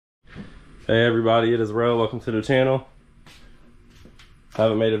Hey everybody, it is Ro. Welcome to the channel.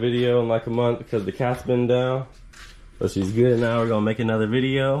 Haven't made a video in like a month because the cat's been down, but she's good now. We're gonna make another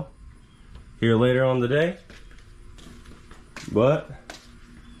video here later on today. But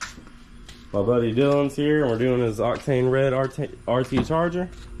my buddy Dylan's here and we're doing his Octane Red RT Charger.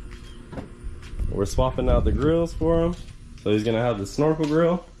 We're swapping out the grills for him. So he's gonna have the snorkel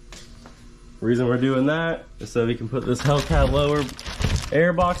grill. Reason we're doing that is so he can put this Hellcat lower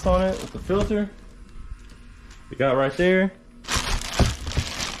air box on it with the filter we got right there.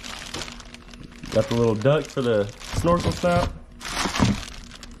 Got the little duct for the snorkel spout.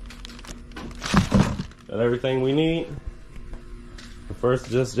 Got everything we need. But first,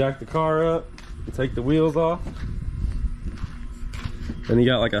 just jack the car up and take the wheels off. Then you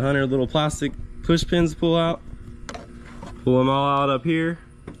got like 100 little plastic push pins to pull out. Pull them all out up here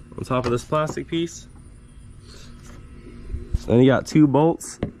on top of this plastic piece. Then you got 2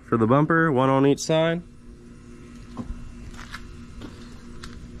 bolts for the bumper, 1 on each side.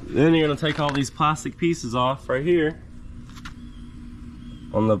 Then you're gonna take all these plastic pieces off right here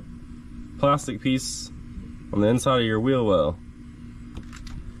on the plastic piece on the inside of your wheel well.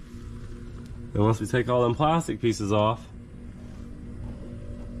 And once we take all them plastic pieces off,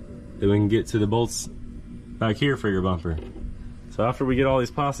 then we can get to the bolts back here for your bumper. So after we get all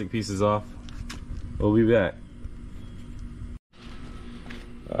these plastic pieces off, we'll be back.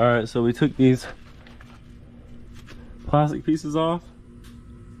 Alright, so we took these plastic pieces off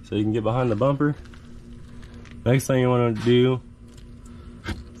so you can get behind the bumper. Next thing you want to do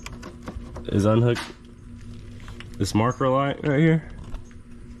is unhook this marker light right here.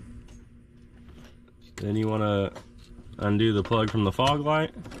 Then you want to undo the plug from the fog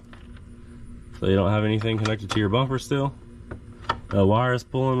light so you don't have anything connected to your bumper still. The wire is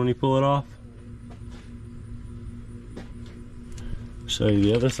pulling when you pull it off. Show you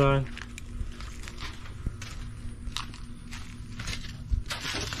the other side.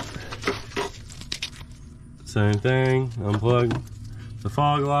 Same thing, unplug the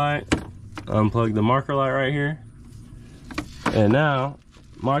fog light, unplug the marker light right here. And now,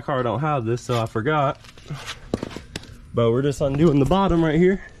 my car don't have this, so I forgot. But we're just undoing the bottom right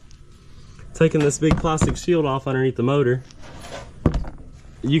here. Taking this big plastic shield off underneath the motor.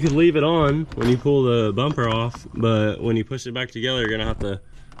 You could leave it on when you pull the bumper off, but when you push it back together, you're gonna have to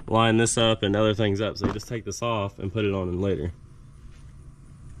line this up and other things up. So you just take this off and put it on later.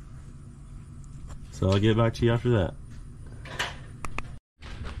 So I'll get back to you after that.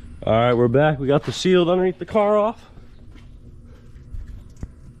 All right, we're back. We got the shield underneath the car off.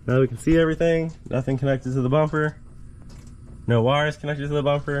 Now we can see everything. Nothing connected to the bumper. No wires connected to the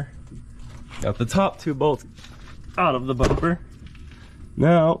bumper. Got the top 2 bolts out of the bumper.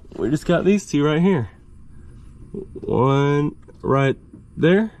 Now, we just got these 2 right here. 1 right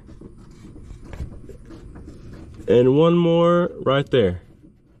there. And 1 more right there.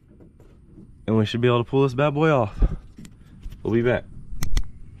 And we should be able to pull this bad boy off. We'll be back.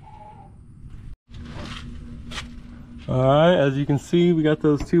 Alright, as you can see, we got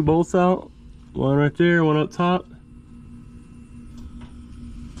those 2 bolts out. 1 right there, 1 up top.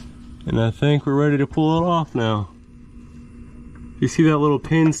 And I think we're ready to pull it off now. You see that little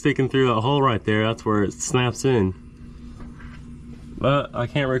pin sticking through that hole right there? That's where it snaps in. But I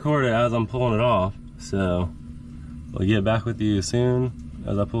can't record it as I'm pulling it off, so I'll get back with you soon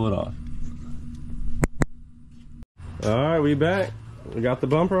as I pull it off. Alright, we back. We got the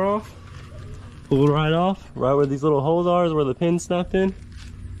bumper off. Pulled right off. Right where these little holes are is where the pin snapped in.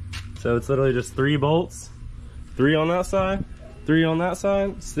 So it's literally just 3 bolts. 3 on that side, 3 on that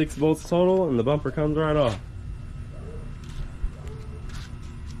side, 6 bolts total, and the bumper comes right off.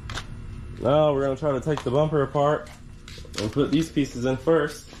 Now we're going to try to take the bumper apart and put these pieces in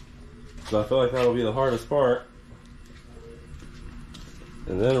first, so I feel like that'll be the hardest part.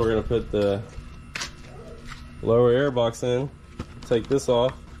 And then we're going to put the lower air box in, take this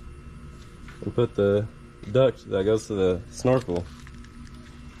off, and put the duct that goes to the snorkel.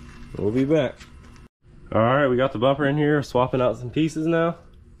 We'll be back. Alright, we got the bumper in here, swapping out some pieces now.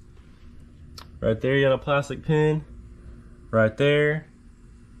 Right there you got a plastic pin, right there.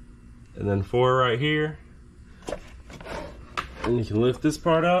 And then 4 right here. And you can lift this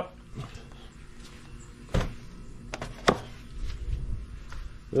part up.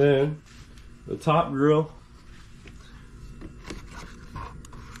 Then the top grill.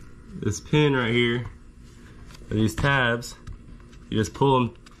 This pin right here, these tabs, you just pull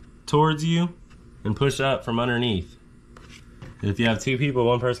them towards you and push up from underneath. If you have 2 people,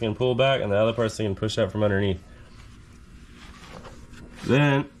 one person can pull back and the other person can push up from underneath.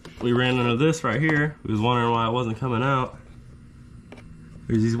 Then we ran into this right here. We was wondering why it wasn't coming out.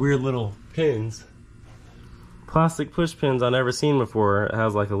 There's these weird little pins. Plastic push pins I never seen before. It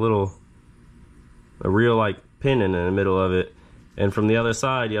has like a real like pin in the middle of it. And from the other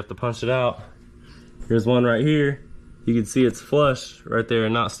side, you have to punch it out. Here's one right here. You can see it's flush right there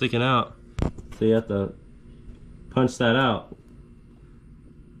and not sticking out. So you have to punch that out.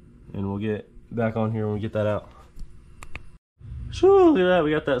 And we'll get back on here when we get that out. Whew, look at that,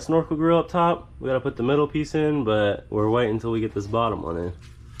 we got that snorkel grill up top. We gotta put the middle piece in, but we're waiting until we get this bottom one in.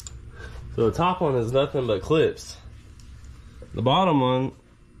 So the top one is nothing but clips. The bottom one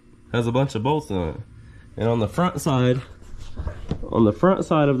has a bunch of bolts in it. And on the front side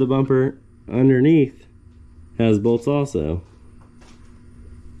of the bumper, underneath, has bolts also.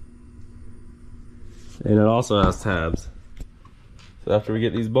 And it also has tabs. So after we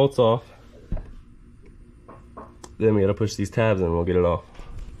get these bolts off, then we gotta push these tabs in and we'll get it off.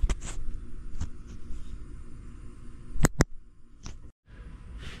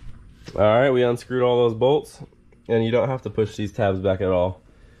 Alright, we unscrewed all those bolts, and you don't have to push these tabs back at all.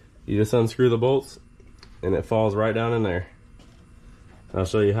 You just unscrew the bolts and it falls right down in there. I'll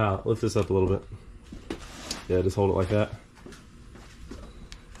show you how. Lift this up a little bit. Yeah, just hold it like that.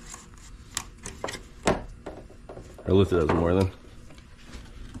 Or lift it up more then.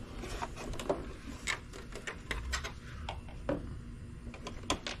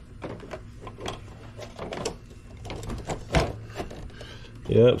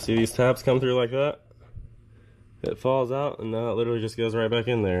 Yep, see these tabs come through like that? It falls out and now it literally just goes right back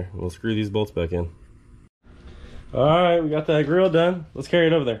in there. We'll screw these bolts back in. Alright, we got that grill done. Let's carry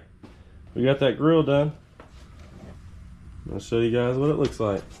it over there. We got that grill done. I'll show you guys what it looks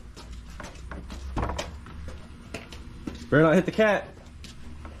like. Better not hit the cat.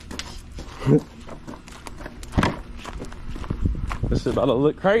 This shit about to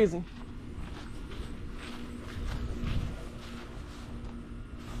look crazy.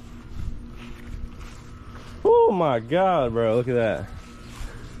 Oh my god, bro, look at that.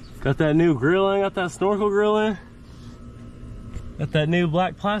 Got that new grill in, got that snorkel grill in. Got that new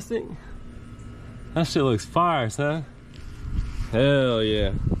black plastic. That shit looks fire, son. Hell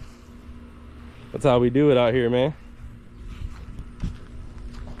yeah. That's how we do it out here, man.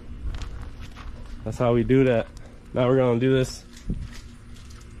 That's how we do that. Now we're gonna do this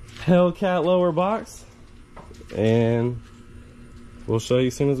Hellcat lower box, and we'll show you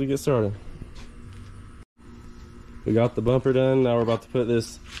as soon as we get started. We got the bumper done. Now we're about to put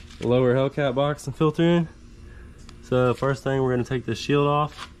this lower Hellcat box and filter in. So first thing, we're gonna take this shield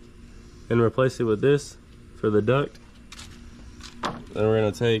off and replace it with this for the duct. Then we're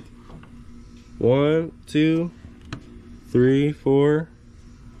gonna take 1, 2, 3, 4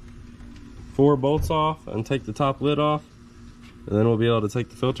 bolts off and take the top lid off. And then we'll be able to take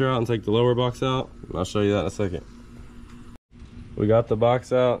the filter out and take the lower box out. And I'll show you that in a second. We got the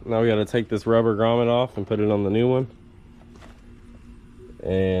box out. Now we got to take this rubber grommet off and put it on the new one.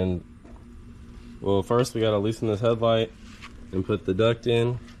 And well, first we got to loosen this headlight and put the duct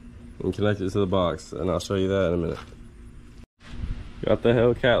in and connect it to the box, and I'll show you that in a minute. Got the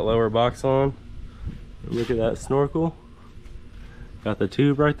Hellcat lower box on. Look at that snorkel. Got the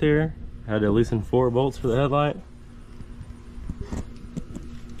tube right there. Had to loosen 4 bolts for the headlight.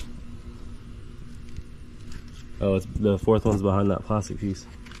 Oh, it's the 4th one's behind that plastic piece.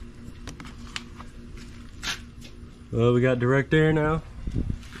 Well, we got direct air now.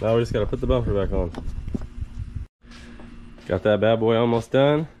 Now we just gotta put the bumper back on. Got that bad boy almost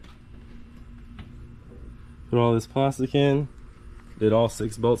done. Put all this plastic in. Did all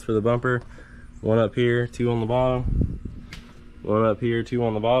 6 bolts for the bumper. 1 up here, 2 on the bottom. 1 up here, 2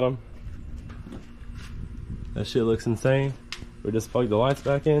 on the bottom. That shit looks insane. We just plugged the lights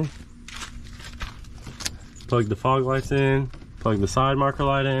back in. Plug the fog lights in, plug the side marker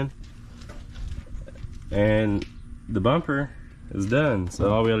light in, and the bumper is done.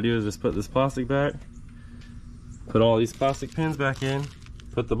 So all we gotta do is just put this plastic back, put all these plastic pins back in,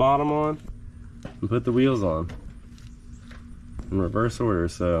 put the bottom on, and put the wheels on in reverse order.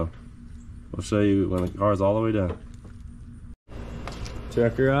 So we'll show you when the car's all the way done.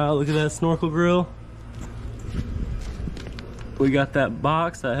 Check her out, look at that snorkel grill. We got that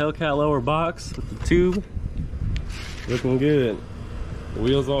box, that Hellcat lower box with the tube. Looking good. The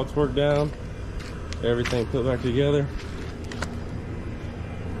wheels all torqued down. Everything put back together.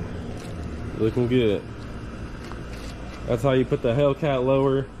 Looking good. That's how you put the Hellcat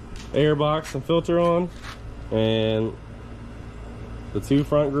lower air box and filter on. And the 2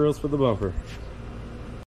 front grills for the bumper.